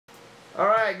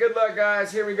Alright, good luck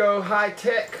guys. Here we go. High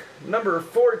Tek number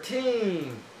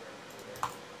 14.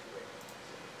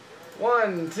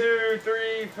 1, 2,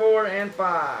 3, 4, and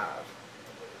 5.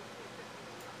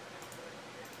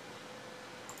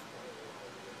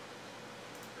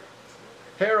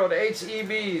 Harold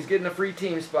HEB is getting a free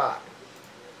team spot.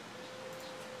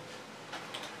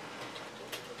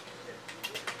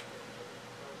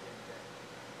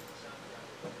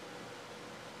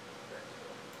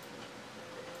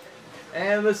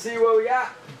 And let's see what we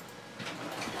got.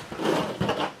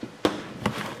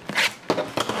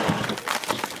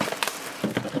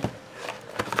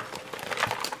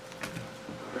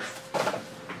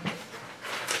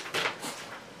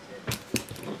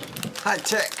 High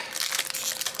Tek.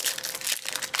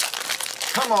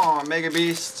 Come on, Mega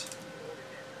Beast.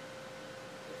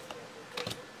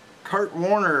 Kurt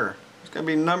Warner. It's going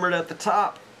to be numbered at the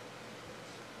top.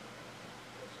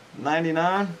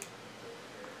 99.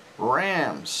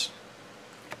 Rams.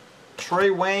 Trey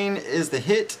Wayne is the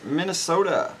hit,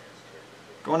 Minnesota.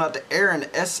 Going out to Aaron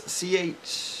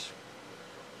SCH.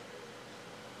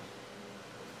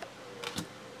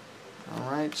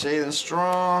 Alright, Jalen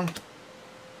Strong.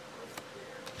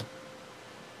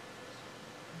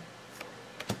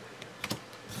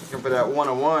 Looking for that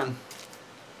 101.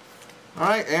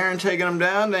 Alright, Aaron taking them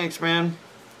down. Thanks, man.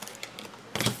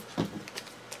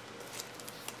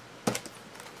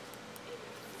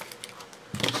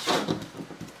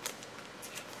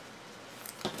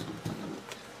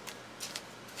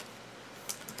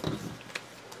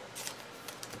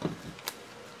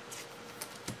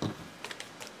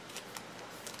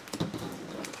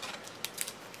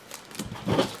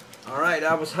 Alright,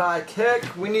 that was High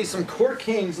Tek. We need some Court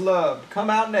Kings love. Come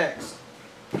out next.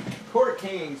 Court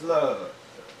Kings love.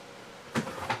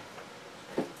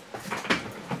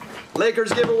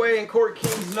 Lakers giveaway in Court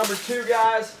Kings number 2,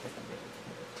 guys.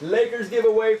 Lakers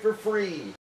giveaway for free.